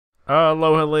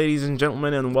Aloha ladies and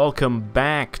gentlemen, and welcome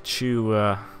back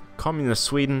to communist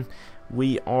Sweden.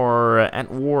 We are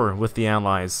at war with the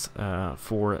Allies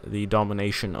for the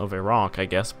domination of Iraq, I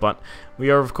guess, but we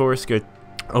are of course going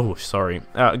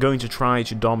to try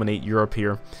to dominate Europe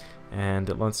here.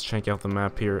 And let's check out the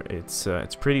map here. It's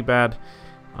pretty bad,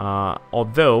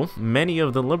 although many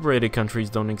of the liberated countries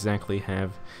don't exactly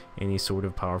have any sort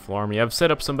of powerful army. I've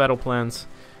set up some battle plans.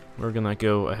 We're gonna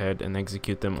go ahead and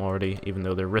execute them already, even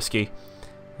though they're risky,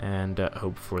 and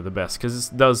hope for the best, because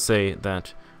it does say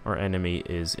that our enemy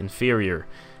is inferior.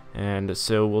 And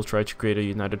so we'll try to create a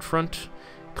united front,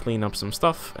 clean up some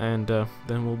stuff, and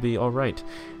then we'll be alright.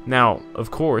 Now,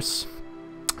 of course,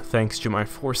 thanks to my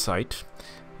foresight,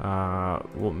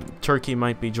 Turkey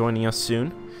might be joining us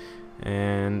soon.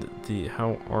 And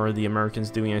how are the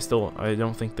Americans doing? I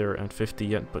don't think they're at 50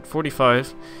 yet, but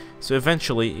 45. So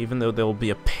eventually, even though they'll be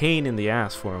a pain in the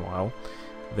ass for a while,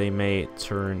 they may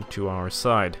turn to our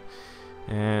side.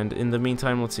 And in the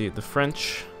meantime, let's see, the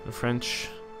French,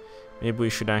 maybe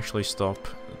we should actually stop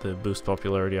the boost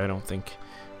popularity. I don't think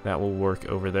that will work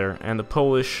over there. And the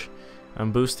Polish,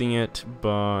 I'm boosting it,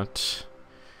 but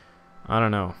I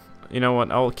don't know. You know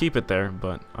what, I'll keep it there,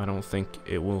 but I don't think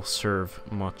it will serve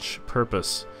much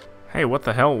purpose. Hey, what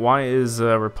the hell? Why is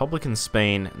Republican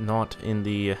Spain not in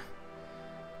the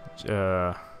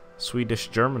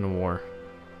Swedish-German war?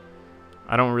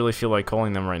 I don't really feel like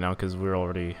calling them right now because we're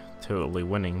already totally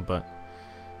winning, but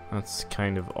that's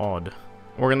kind of odd.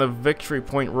 We're gonna victory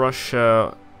point rush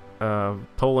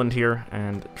Poland here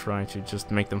and try to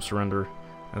just make them surrender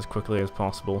as quickly as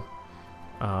possible.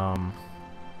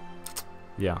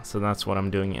 Yeah, so that's what I'm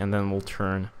doing, and then we'll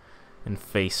turn and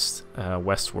face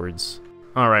westwards.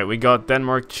 Alright, we got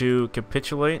Denmark to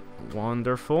capitulate.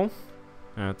 Wonderful.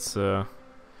 That's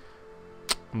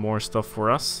more stuff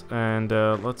for us, and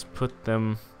let's put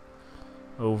them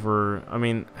over. I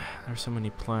mean, there's so many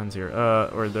plans here,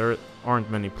 or there aren't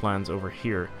many plans over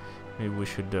here. Maybe we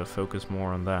should focus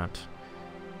more on that.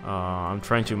 I'm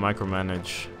trying to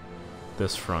micromanage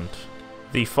this front.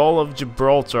 The fall of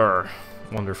Gibraltar.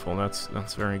 Wonderful,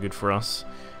 that's very good for us.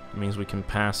 It means we can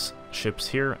pass ships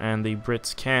here, and the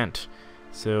Brits can't.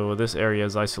 So this area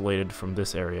is isolated from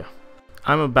this area.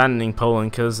 I'm abandoning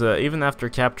Poland because even after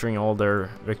capturing all their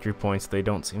victory points, they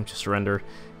don't seem to surrender.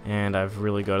 And I've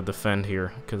really got to defend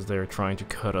here because they're trying to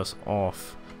cut us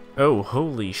off. Oh,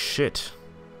 holy shit.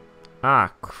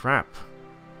 Ah, crap.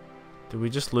 Did we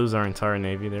just lose our entire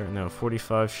navy there? No,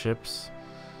 45 ships.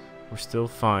 We're still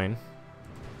fine.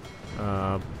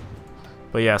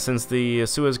 But yeah, since the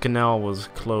Suez Canal was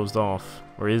closed off,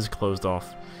 or is closed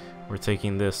off, we're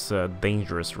taking this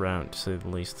dangerous route, to say the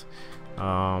least.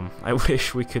 I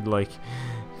wish we could, like,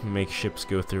 make ships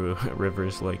go through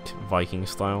rivers like Viking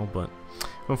style, but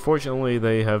unfortunately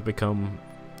they have become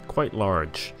quite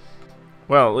large.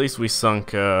 Well, at least we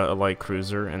sunk a light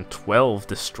cruiser and 12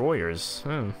 destroyers.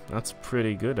 That's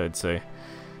pretty good, I'd say,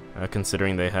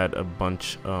 considering they had a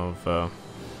bunch of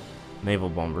naval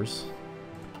bombers.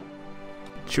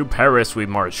 To Paris we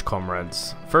march,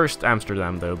 comrades. First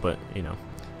Amsterdam, though, but, you know,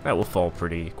 that will fall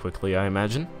pretty quickly, I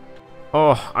imagine.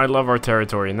 Oh, I love our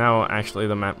territory. Now, actually,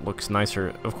 the map looks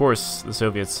nicer. Of course, the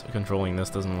Soviets controlling this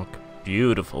doesn't look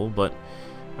beautiful, but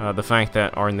the fact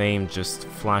that our name just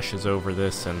flashes over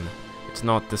this and it's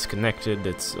not disconnected,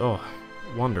 it's, oh,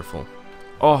 wonderful.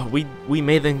 Oh, we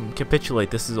made them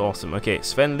capitulate. This is awesome. Okay,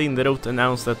 Sven Linderoth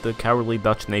announced that the cowardly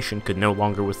Dutch nation could no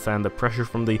longer withstand the pressure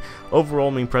from the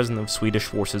overwhelming presence of Swedish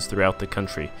forces throughout the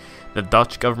country. The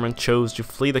Dutch government chose to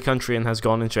flee the country and has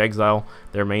gone into exile.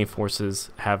 Their main forces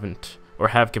have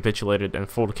capitulated, and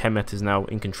Folk Hemmet is now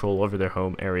in control over their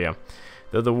home area.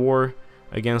 Though the war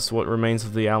against what remains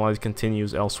of the Allies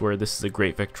continues elsewhere, this is a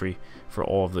great victory for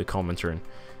all of the Comintern.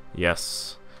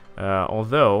 Yes.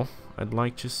 Although, I'd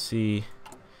like to see...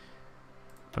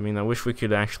 I mean, I wish we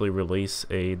could actually release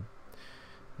a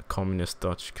communist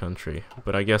Dutch country,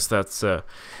 but I guess that's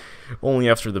only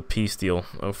after the peace deal,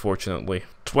 unfortunately.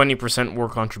 20% war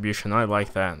contribution, I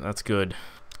like that, that's good.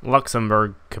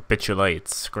 Luxembourg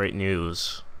capitulates, great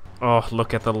news. Oh,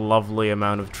 look at the lovely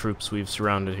amount of troops we've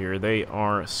surrounded here, they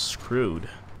are screwed.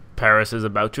 Paris is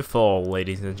about to fall,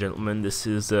 ladies and gentlemen, this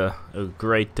is a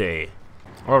great day.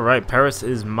 Alright, Paris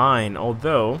is mine,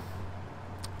 although...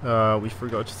 we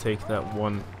forgot to take that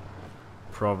one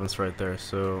province right there,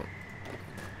 so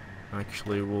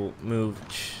actually we'll move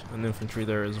an infantry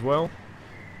there as well,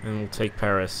 and we'll take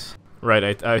Paris.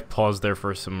 Right, I paused there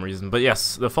for some reason. But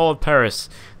yes, the fall of Paris.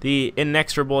 The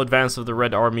inexorable advance of the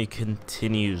Red Army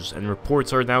continues, and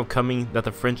reports are now coming that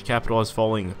the French capital is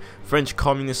falling. French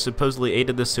communists supposedly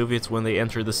aided the Soviets when they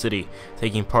entered the city,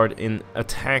 taking part in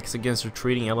attacks against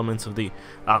retreating elements of the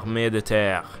Armée de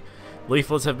Terre.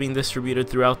 Leaflets have been distributed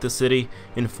throughout the city,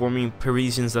 informing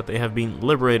Parisians that they have been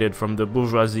liberated from the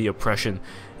bourgeoisie oppression,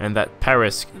 and that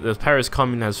the Paris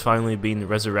Commune has finally been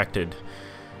resurrected.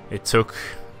 It took...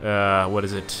 what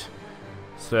is it?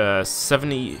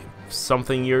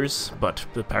 70-something years, but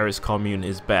the Paris Commune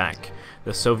is back.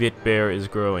 The Soviet bear is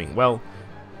growing. Well,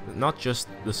 not just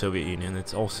the Soviet Union,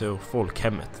 it's also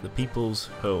Folkhemmet, the people's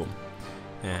home.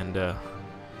 And,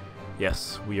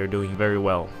 yes, we are doing very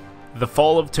well. The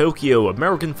fall of Tokyo.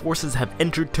 American forces have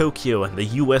entered Tokyo, and the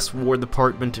U.S. War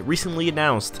Department recently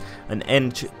announced an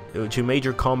end to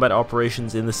major combat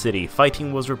operations in the city.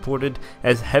 Fighting was reported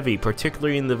as heavy,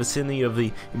 particularly in the vicinity of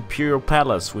the Imperial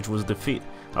Palace, which was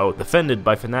defended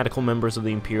by fanatical members of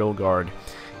the Imperial Guard,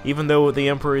 even though the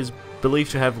Emperor is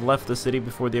believed to have left the city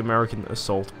before the American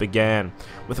assault began.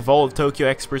 With the fall of Tokyo,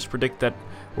 experts predict that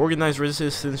organized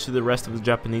resistance to the rest of the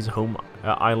Japanese home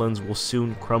islands will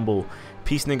soon crumble.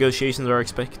 Peace negotiations are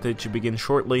expected to begin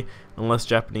shortly, unless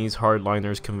Japanese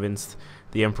hardliners convince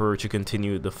the Emperor to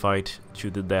continue the fight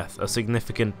to the death. A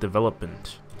significant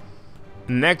development.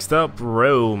 Next up,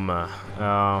 Rome.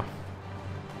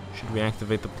 Should we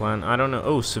activate the plan? I don't know.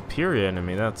 Oh, superior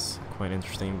enemy. That's quite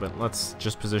interesting, but let's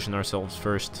just position ourselves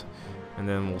first, and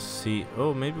then we'll see.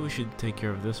 Oh, maybe we should take care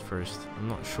of this first. I'm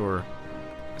not sure.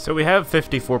 So we have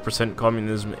 54%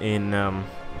 communism in,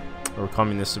 or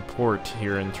communist support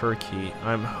here in Turkey.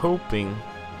 I'm hoping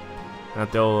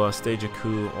that they'll stage a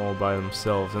coup all by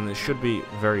themselves, and it should be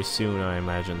very soon, I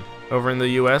imagine. Over in the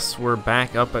US, we're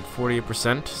back up at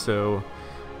 48%, so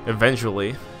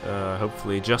eventually,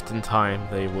 hopefully just in time,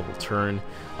 they will turn.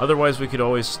 Otherwise, we could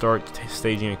always start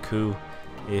staging a coup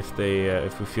if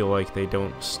we feel like they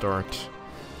don't start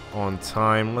on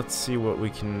time. Let's see what we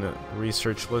can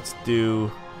research. Let's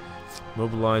do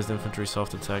mobilized infantry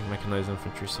soft attack, mechanized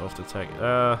infantry soft attack.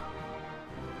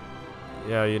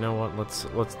 Yeah, you know what?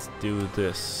 Let's do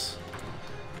this.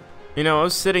 You know, I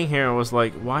was sitting here, I was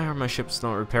like, why are my ships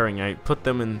not repairing? I put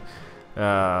them in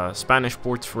Spanish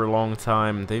ports for a long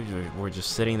time. They were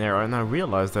just sitting there, and I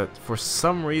realized that for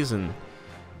some reason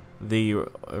the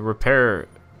repair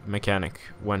mechanic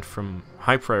went from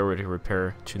high priority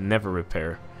repair to never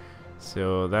repair.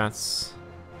 So that's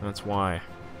why.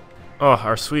 Oh,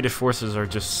 our Swedish forces are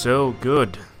just so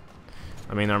good.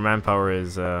 I mean, our manpower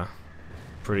is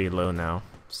pretty low now,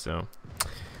 so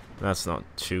that's not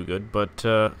too good. But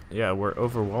yeah, we're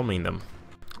overwhelming them.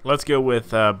 Let's go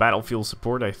with battlefield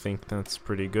support. I think that's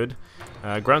pretty good.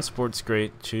 Ground support's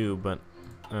great too, but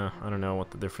I don't know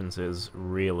what the difference is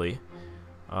really.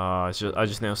 I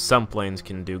just know some planes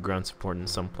can do ground support and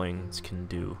some planes can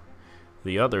do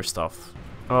the other stuff.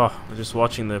 Oh, just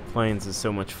watching the planes is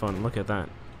so much fun. Look at that.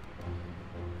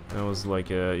 That was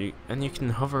like and you can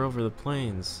hover over the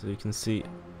planes, so you can see.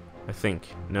 I think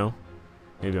no,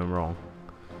 maybe I'm wrong.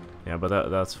 Yeah, but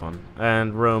that's fun.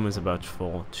 And Rome is about to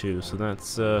fall too, so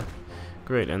that's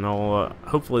great. And I'll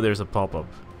hopefully there's a pop-up.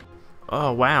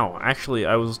 Oh wow! Actually,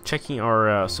 I was checking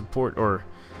our support or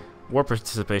war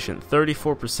participation.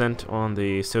 34% on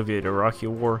the Soviet-Iraqi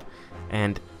war,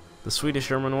 and the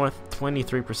Swedish-German war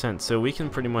 23%. So we can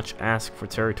pretty much ask for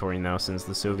territory now since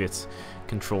the Soviets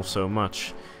control so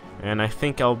much. And I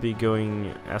think I'll be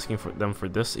asking for them for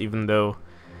this, even though,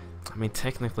 I mean,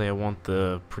 technically I want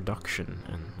the production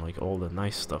and like all the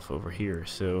nice stuff over here.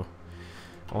 So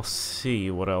I'll see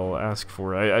what I'll ask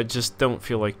for. I just don't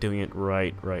feel like doing it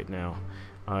right now.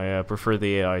 I prefer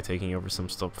the AI taking over some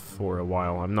stuff for a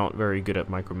while. I'm not very good at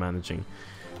micromanaging.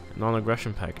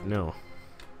 Non-aggression pact, no.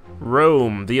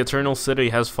 Rome, the Eternal City,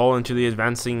 has fallen to the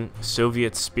advancing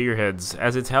Soviet spearheads.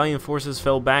 As Italian forces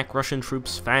fell back, Russian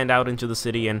troops fanned out into the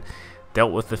city and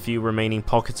dealt with the few remaining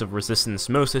pockets of resistance.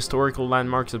 Most historical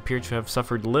landmarks appear to have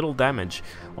suffered little damage,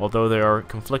 although there are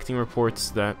conflicting reports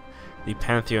that the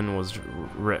Pantheon was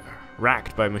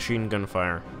racked by machine gun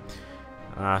fire.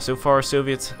 So far,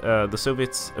 the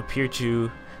Soviets appear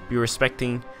to be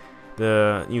respecting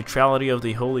the neutrality of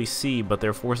the Holy See, but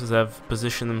their forces have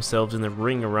positioned themselves in a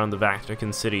ring around the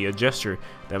Vatican City, a gesture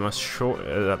that must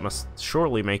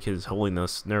surely make His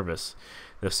Holiness nervous.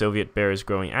 The Soviet bear is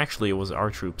growing. Actually, it was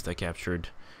our troops that captured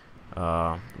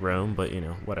Rome, but you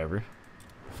know, whatever.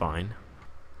 Fine.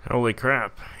 Holy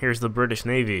crap, here's the British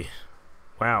Navy.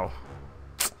 Wow.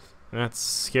 That's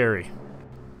scary.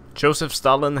 Joseph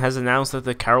Stalin has announced that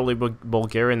the cowardly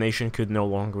Bulgarian nation could no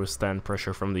longer withstand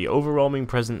pressure from the overwhelming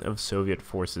presence of Soviet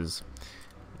forces.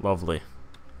 Lovely.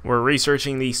 We're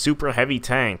researching the super heavy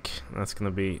tank. That's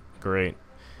gonna be great.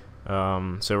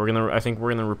 So I think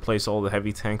we're gonna replace all the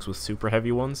heavy tanks with super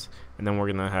heavy ones, and then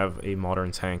we're gonna have a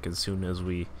modern tank as soon as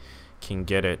we can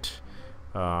get it.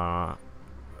 I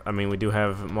mean, we do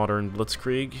have modern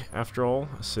blitzkrieg after all,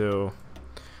 so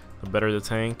the better the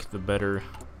tank, the better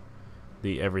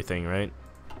the everything, right?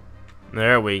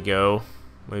 There we go.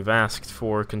 We've asked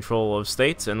for control of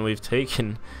states, and we've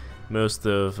taken most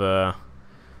of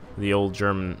the old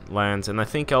German lands, and I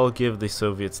think I'll give the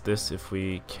Soviets this if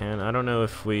we can. I don't know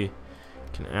if we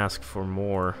can ask for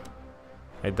more.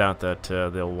 I doubt that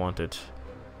they'll want it.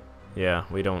 Yeah,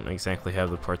 we don't exactly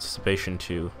have the participation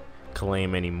to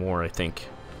claim any more, I think.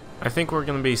 I think we're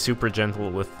gonna be super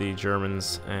gentle with the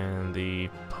Germans and the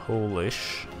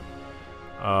Polish.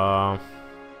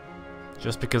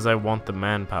 Just because I want the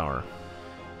manpower.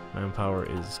 Manpower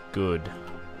is good.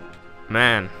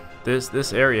 Man,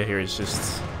 this area here is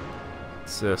just,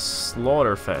 it's a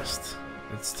slaughter fest.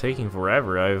 It's taking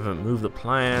forever. I've moved the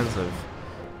plans, I've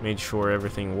made sure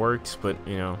everything works, but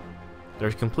you know,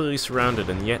 they're completely surrounded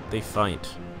and yet they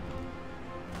fight.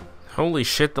 Holy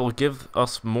shit, they'll give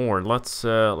us more. Let's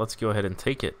go ahead and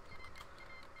take it.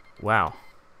 Wow.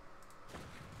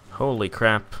 Holy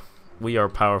crap. We are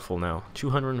powerful now.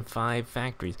 205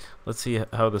 factories. Let's see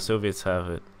how the Soviets have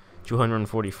it.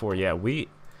 244. Yeah, we're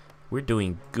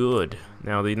doing good.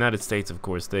 Now the United States, of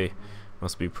course, they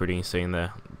must be pretty insane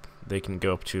that they can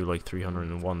go up to like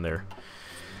 301 there.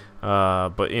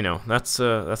 But you know, that's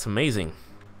amazing.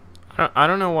 I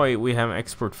don't know why we have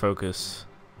export focus.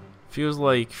 Feels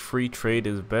like free trade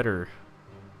is better.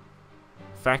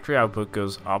 Factory output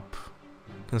goes up.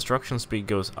 Construction speed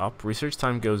goes up. Research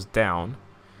time goes down.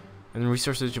 And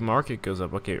resources to market goes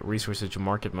up. Okay, resources to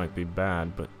market might be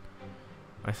bad, but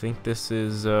I think this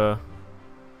is no,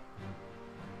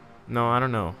 I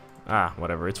don't know. Ah,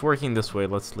 whatever. It's working this way.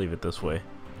 Let's leave it this way.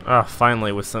 Ah,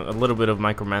 finally, with a little bit of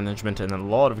micromanagement and a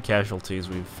lot of casualties,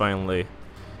 we've finally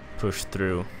pushed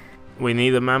through. We need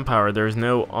the manpower. There's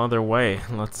no other way.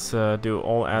 Let's do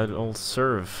all adult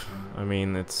serve. I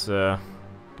mean, it's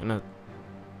gonna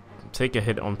take a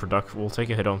hit on production. We'll take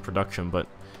a hit on production, but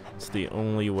it's the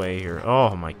only way here.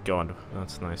 Oh my god,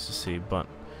 that's nice to see. But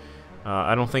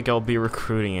I don't think I'll be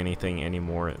recruiting anything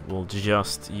anymore. We'll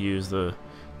just use the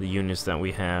units that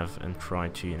we have and try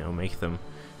to, you know, make them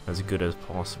as good as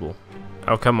possible.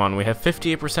 Oh come on, we have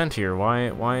 58% here.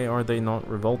 Why are they not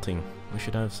revolting? We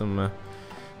should have some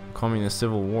communist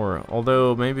civil war.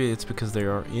 Although maybe it's because they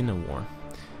are in a war.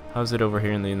 How's it over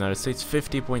here in the United States?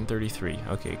 50.33.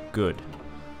 Okay, good.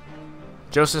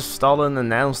 Joseph Stalin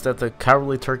announced that the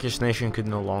cowardly Turkish nation could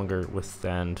no longer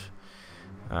withstand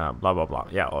blah blah blah.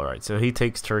 Yeah, alright, so he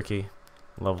takes Turkey.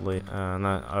 Lovely. And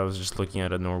I was just looking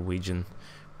at a Norwegian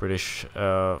British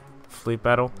fleet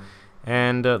battle,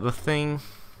 and the thing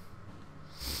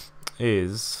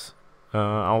is,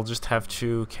 I'll just have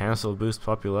to cancel boost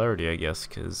popularity, I guess,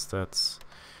 because that's,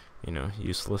 you know,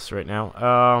 useless right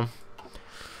now.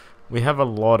 We have a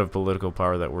lot of political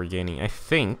power that we're gaining. I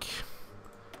think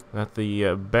that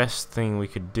the best thing we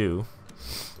could do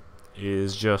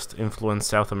is just influence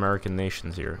South American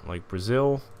nations here, like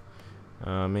Brazil,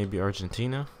 maybe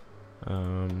Argentina.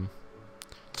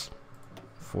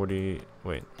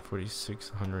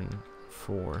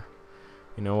 4604.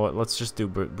 You know what? Let's just do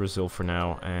Brazil for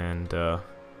now, and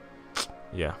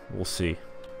yeah, we'll see.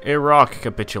 Iraq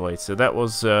capitulates. So that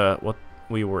was what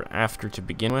we were after to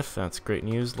begin with. That's great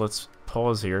news. Let's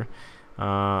pause here.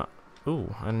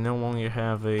 Ooh, I no longer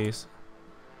have a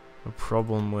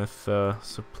problem with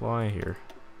supply here.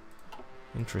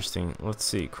 Interesting. Let's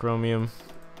see. Chromium.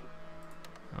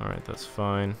 Alright, that's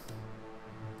fine.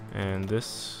 And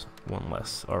this one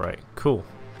less. Alright, cool.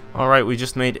 Alright, we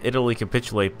just made Italy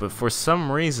capitulate, but for some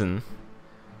reason,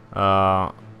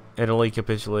 Italy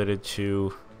capitulated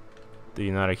to the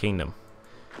United Kingdom.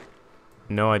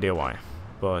 No idea why.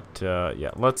 But,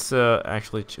 yeah, let's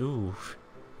actually... Ooh,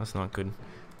 that's not good.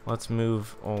 Let's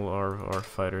move all our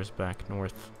fighters back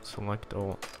north. Select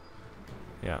all...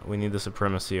 Yeah, we need the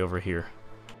supremacy over here.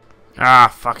 Ah,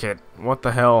 fuck it. What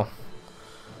the hell?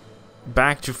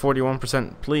 Back to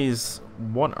 41%, please.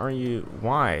 What are you...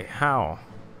 Why? How?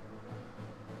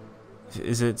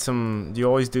 Is it some... Do you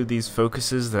always do these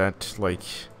focuses that, like,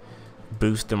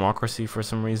 boost democracy for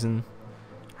some reason?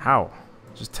 How?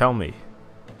 Just tell me.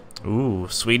 Ooh,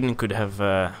 Sweden could have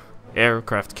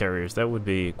aircraft carriers. That would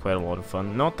be quite a lot of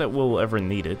fun. Not that we'll ever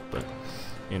need it, but,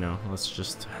 you know, let's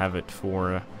just have it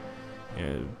for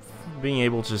being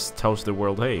able to just tell the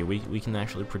world, hey, we can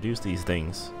actually produce these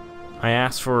things. I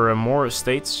asked for more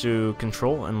states to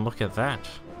control, and look at that.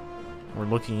 We're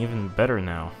looking even better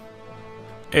now.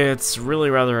 It's really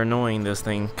rather annoying, this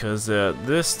thing, because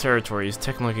this territory is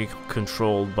technically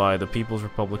controlled by the People's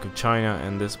Republic of China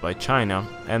and this by China,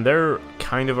 and they're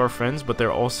kind of our friends, but they're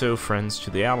also friends to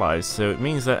the Allies, so it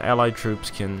means that Allied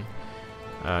troops can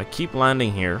keep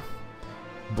landing here,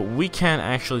 but we can't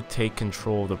actually take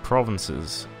control of the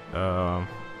provinces,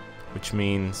 which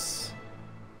means,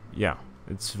 yeah,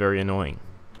 it's very annoying.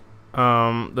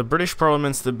 The British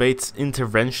Parliament debates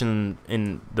intervention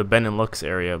in the Benelux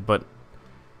area, but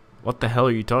what the hell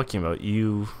are you talking about?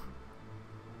 You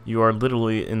are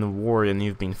literally in the war and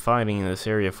you've been fighting in this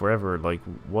area forever. Like,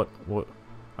 what?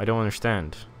 I don't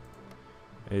understand.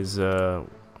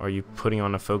 Are you putting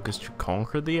on a focus to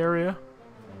conquer the area?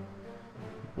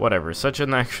 Whatever. Such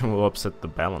an action will upset the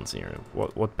balance here.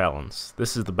 What balance?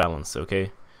 This is the balance,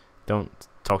 okay? Don't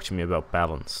talk to me about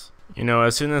balance. You know,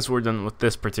 as soon as we're done with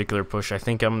this particular push, I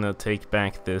think I'm gonna take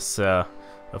back this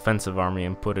offensive army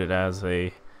and put it as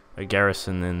a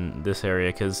garrison in this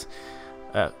area, because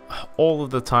all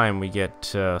of the time we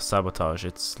get sabotage.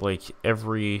 It's like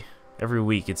every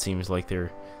week it seems like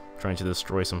they're trying to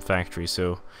destroy some factory,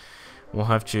 so we'll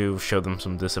have to show them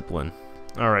some discipline.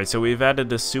 Alright, so we've added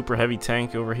this super heavy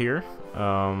tank over here.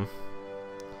 Yeah,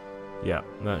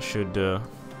 that should do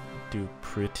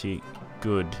pretty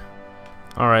good.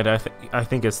 Alright, I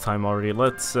think it's time already.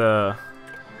 Let's go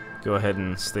ahead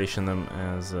and station them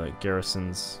as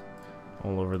garrisons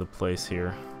all over the place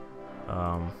here,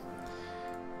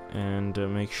 and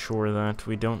make sure that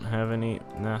we don't have any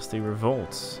nasty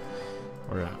revolts,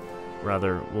 or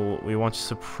rather, we want to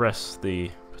suppress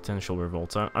the potential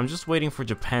revolts. I'm just waiting for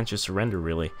Japan to surrender,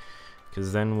 really,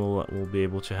 because then we'll be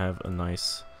able to have a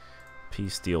nice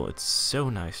peace deal. It's so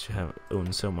nice to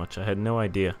own so much. I had no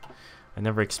idea. I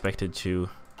never expected to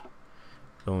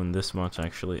own this much,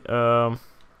 actually.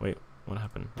 Wait, what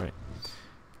happened? Right,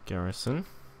 garrison.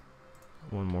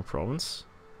 One more province,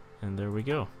 and there we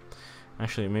go.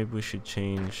 Actually, maybe we should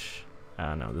change.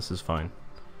 No, this is fine.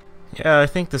 Yeah, I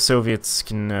think the Soviets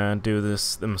can do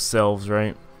this themselves,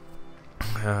 right?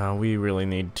 We really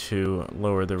need to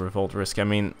lower the revolt risk. I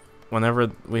mean,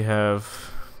 whenever we have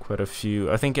quite a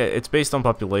few, I think it's based on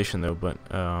population though, but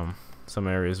some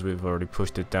areas we've already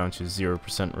pushed it down to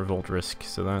 0% revolt risk,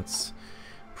 so that's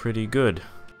pretty good.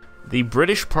 The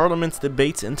British Parliament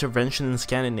debates intervention in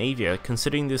Scandinavia,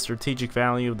 considering the strategic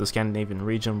value of the Scandinavian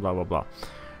region, blah blah blah.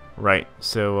 Right,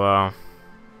 so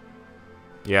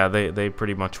yeah, they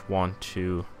pretty much want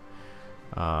to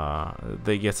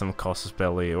they get some casus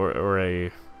belli or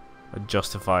a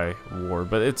justify war,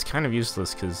 but it's kind of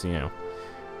useless because, you know,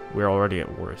 we're already at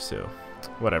war, so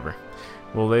whatever.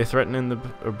 Will they threaten the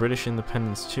British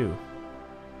independence too?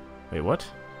 Wait, what?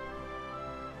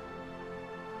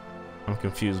 I'm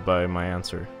confused by my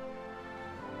answer.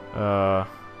 I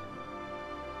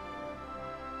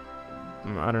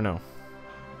don't know.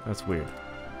 That's weird.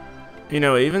 You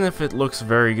know, even if it looks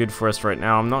very good for us right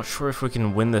now, I'm not sure if we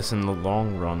can win this in the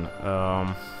long run.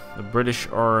 The British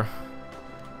are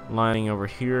lining over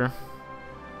here.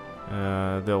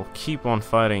 They'll keep on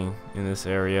fighting in this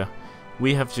area.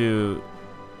 We have to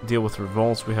deal with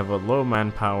revolts. We have a low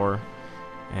manpower,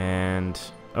 and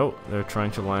oh, they're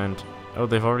trying to land. Oh,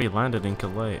 they've already landed in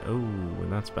Calais. Oh,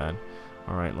 that's bad.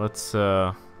 Alright, let's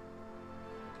should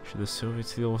the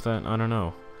Soviets deal with that? I don't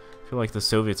know. I feel like the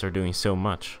Soviets are doing so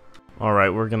much.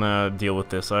 Alright, we're gonna deal with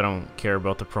this. I don't care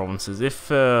about the provinces. If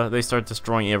they start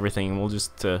destroying everything, we'll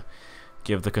just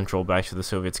give the control back to the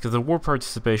Soviets, because the war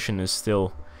participation is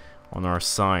still on our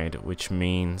side, which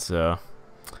means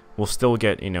we'll still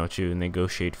get, you know, to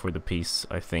negotiate for the peace,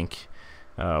 I think,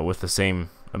 with the same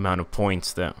amount of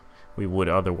points that we would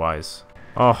otherwise.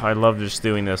 Oh, I love just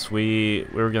doing this. We're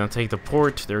gonna take the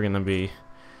port. They're gonna be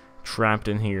trapped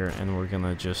in here, and we're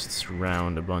gonna just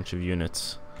surround a bunch of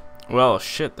units. Well,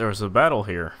 shit, there's a battle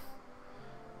here.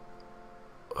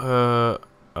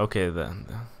 Okay then.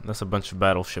 That's a bunch of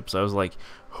battleships. I was like,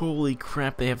 holy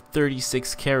crap, they have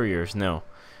 36 carriers. No,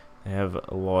 they have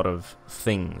a lot of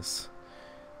things.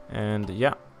 And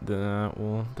yeah,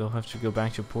 they'll have to go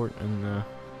back to port and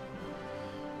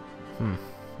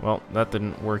well, that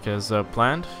didn't work as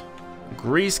planned.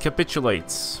 Greece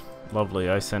capitulates. Lovely.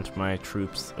 I sent my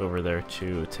troops over there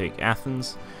to take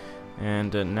Athens,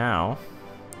 and now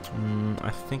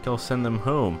I think I'll send them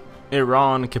home.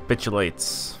 Iran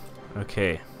capitulates.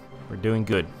 Okay, we're doing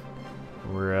good.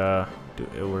 We're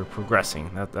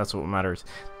progressing. That's what matters.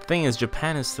 The thing is,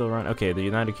 Japan is still around. Okay, the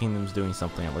United Kingdom's doing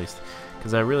something at least,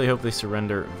 because I really hope they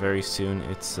surrender very soon.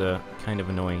 It's kind of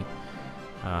annoying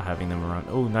having them around.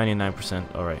 Oh,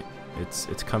 99%. Alright,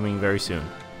 it's coming very soon.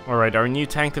 Alright, our new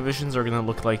tank divisions are gonna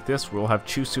look like this. We'll have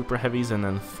 2 super heavies and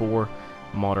then 4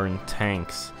 modern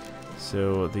tanks.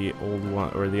 so the old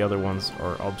one or the other ones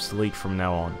are obsolete from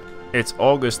now on. It's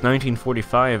August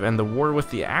 1945, and the war with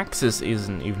the Axis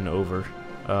isn't even over.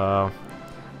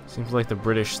 Seems like the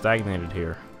British stagnated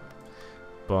here,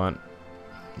 but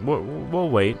we'll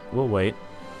wait. We'll wait.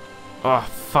 Oh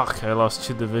fuck! I lost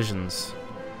 2 divisions.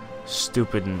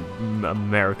 Stupid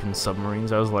American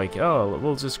submarines. I was like, oh,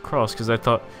 we'll just cross, because I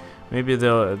thought maybe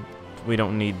we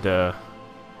don't need to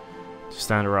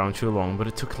stand around too long, but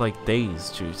it took like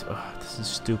days. Jeez, this is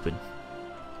stupid.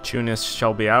 Tunis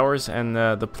shall be ours, and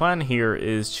the plan here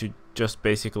is to just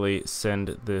basically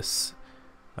send these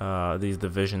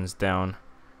divisions down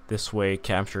this way,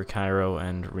 capture Cairo,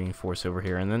 and reinforce over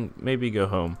here, and then maybe go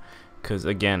home, because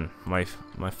again, my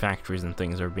factories and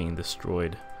things are being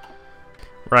destroyed.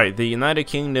 Right, the United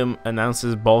Kingdom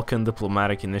announces Balkan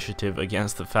diplomatic initiative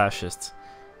against the fascists.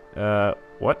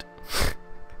 What?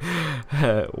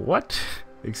 What?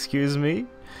 Excuse me?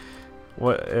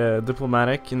 What,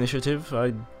 diplomatic initiative?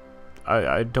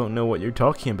 I don't know what you're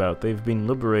talking about. They've been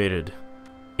liberated.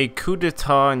 A coup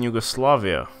d'etat in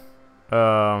Yugoslavia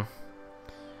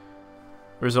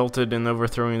resulted in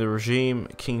overthrowing the regime,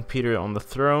 King Peter on the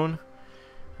throne,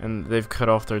 and they've cut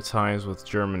off their ties with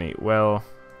Germany. Well,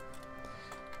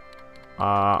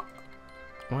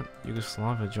 what?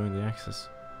 Yugoslavia joined the Axis.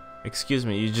 Excuse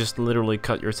me, you just literally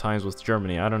cut your ties with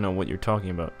Germany. I don't know what you're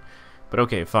talking about. But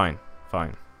okay, fine.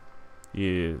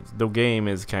 The game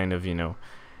is kind of, you know,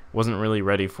 wasn't really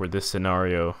ready for this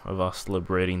scenario of us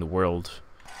liberating the world.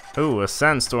 Oh, a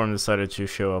sandstorm decided to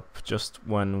show up just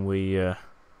when we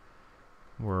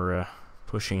were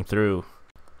pushing through.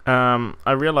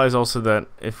 I realize also that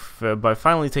if by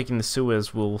finally taking the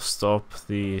Suez, we'll stop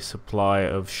the supply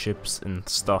of ships and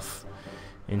stuff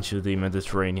into the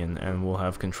Mediterranean, and we'll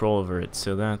have control over it.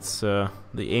 So that's the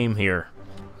aim here.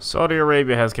 Saudi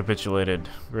Arabia has capitulated.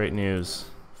 Great news.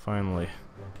 Finally.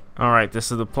 Alright,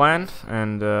 this is the plan,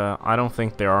 and I don't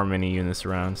think there are many units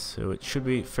around, so it should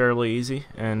be fairly easy,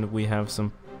 and we have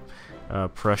some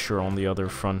pressure on the other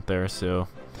front there, so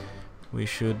we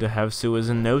should have Suez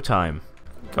in no time.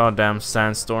 Goddamn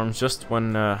sandstorms, just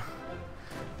when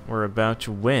we're about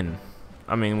to win.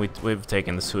 I mean, we've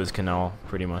taken the Suez Canal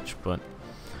pretty much, but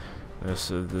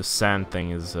this sand thing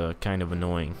is kind of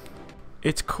annoying.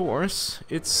 It's coarse,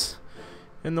 it's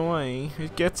annoying,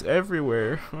 it gets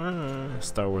everywhere.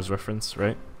 Star Wars reference,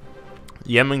 right?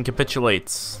 Yemen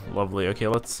capitulates. Lovely. Okay,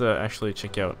 let's actually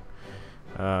check out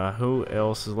who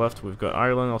else is left. We've got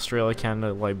Ireland, Australia,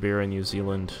 Canada, Liberia, New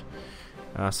Zealand,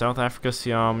 South Africa,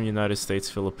 Siam, United States,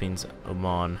 Philippines,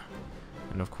 Oman,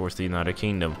 and of course the United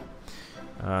Kingdom.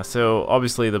 So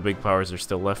obviously the big powers are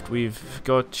still left. We've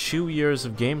got 2 years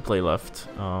of gameplay left.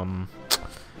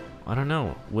 I don't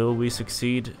know. Will we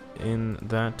succeed in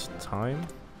that time?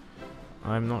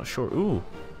 I'm not sure. Ooh,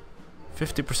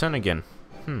 50% again.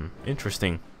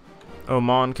 Interesting.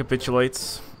 Oman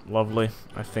capitulates. Lovely.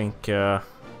 I think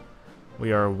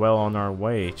we are well on our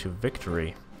way to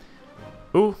victory.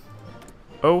 Ooh.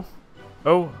 Oh.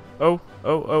 Oh. Oh.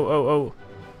 Oh. Oh. Oh. Oh.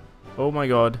 Oh my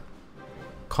God.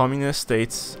 Communist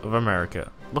States of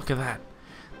America. Look at that.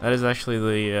 That is actually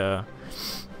the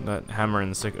that hammer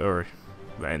and stick, or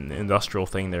an industrial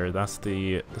thing there. That's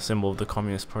the symbol of the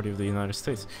Communist Party of the United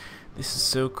States. This is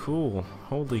so cool.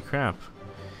 Holy crap.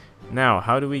 Now,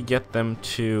 how do we get them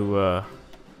to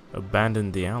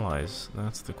abandon the Allies?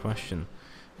 That's the question.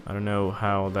 I don't know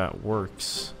how that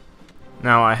works.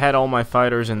 Now, I had all my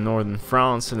fighters in northern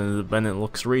France and in the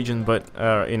Benelux region, but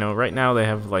you know, right now they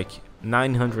have like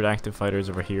 900 active fighters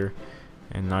over here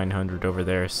and 900 over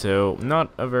there, so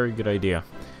not a very good idea.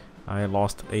 I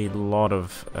lost a lot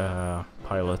of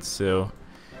pilots, so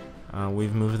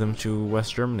we've moved them to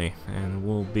West Germany, and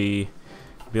we'll be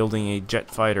building a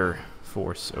jet fighter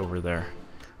force over there.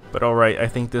 But alright, I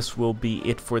think this will be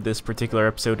it for this particular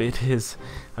episode. It is.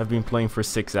 I've been playing for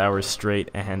 6 hours straight,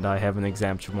 and I have an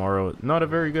exam tomorrow. Not a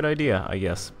very good idea, I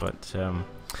guess, but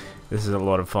this is a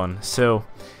lot of fun. So,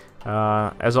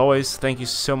 as always, thank you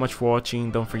so much for watching.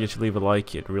 Don't forget to leave a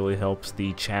like, it really helps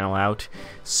the channel out.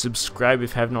 Subscribe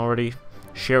if you haven't already,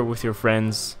 share it with your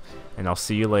friends, and I'll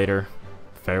see you later.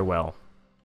 Farewell.